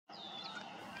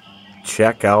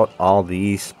Check out all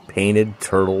these painted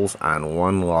turtles on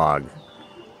one log.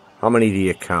 How many do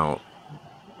you count?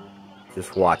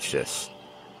 Just watch this.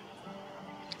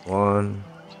 1,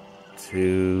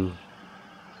 2.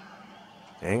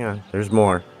 Hang on, there's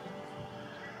more.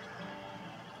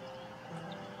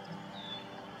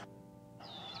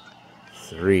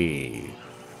 3,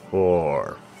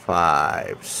 4,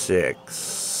 5, 6,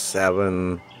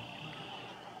 7.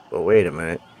 But wait a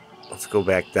minute. Let's go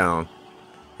back down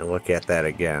and look at that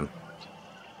again.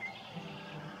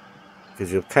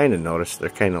 Because you'll kind of notice they're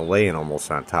kind of laying almost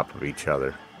on top of each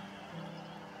other.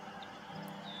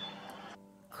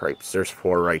 Cripes, there's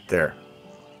 4 right there.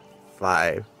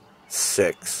 5,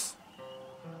 6.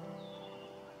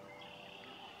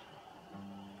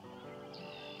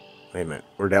 Wait a minute,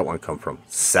 where'd that one come from?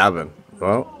 7.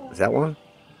 Well, is that one?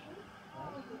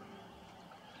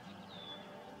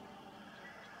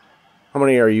 How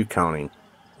many are you counting?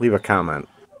 Leave a comment.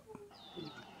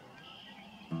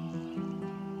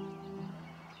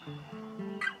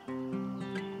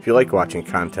 If you like watching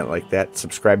content like that,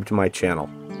 subscribe to my channel.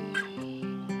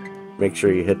 Make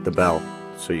sure you hit the bell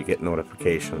so you get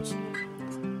notifications.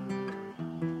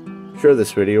 Share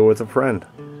this video with a friend.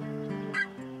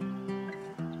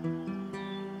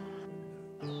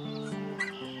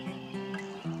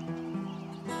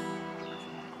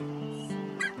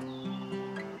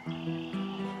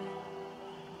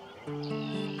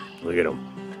 Look at him.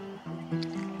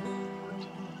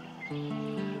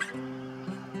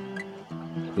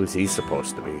 Who's he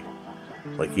supposed to be?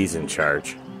 Like he's in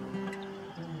charge.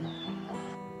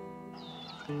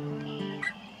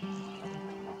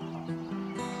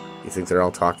 You think they're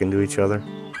all talking to each other?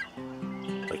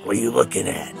 Like, what are you looking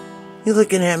at? You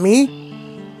looking at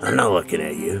me? I'm not looking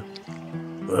at you.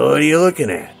 Well, what are you looking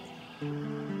at?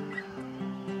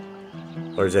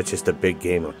 Or is that just a big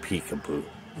game of peekaboo?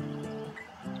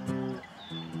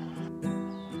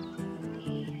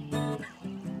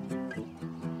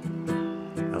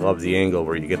 I love the angle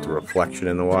where you get the reflection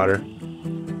in the water.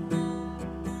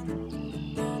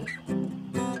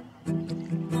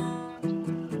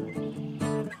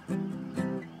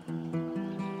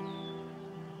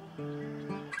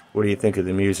 What do you think of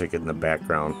the music in the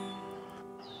background?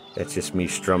 That's just me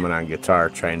strumming on guitar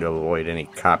trying to avoid any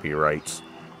copyrights.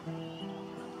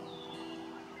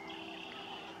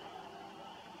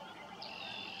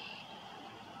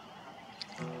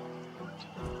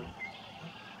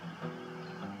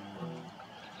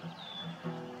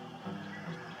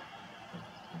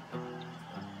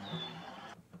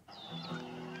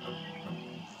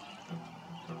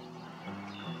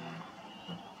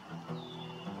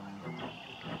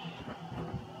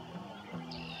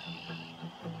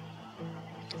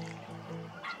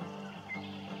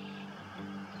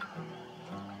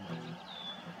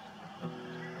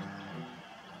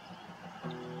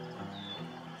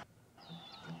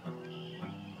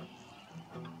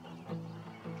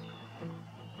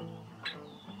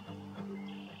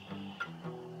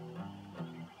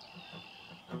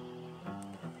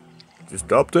 Just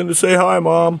stopped in to say hi,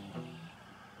 Mom.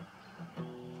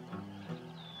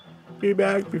 Be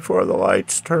back before the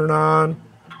lights turn on.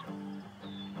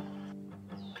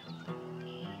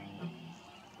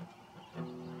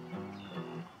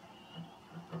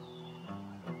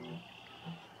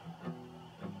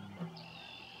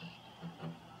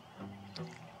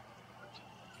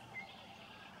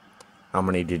 How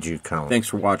many did you count? Thanks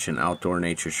for watching Outdoor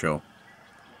Nature Show.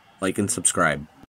 Like and subscribe.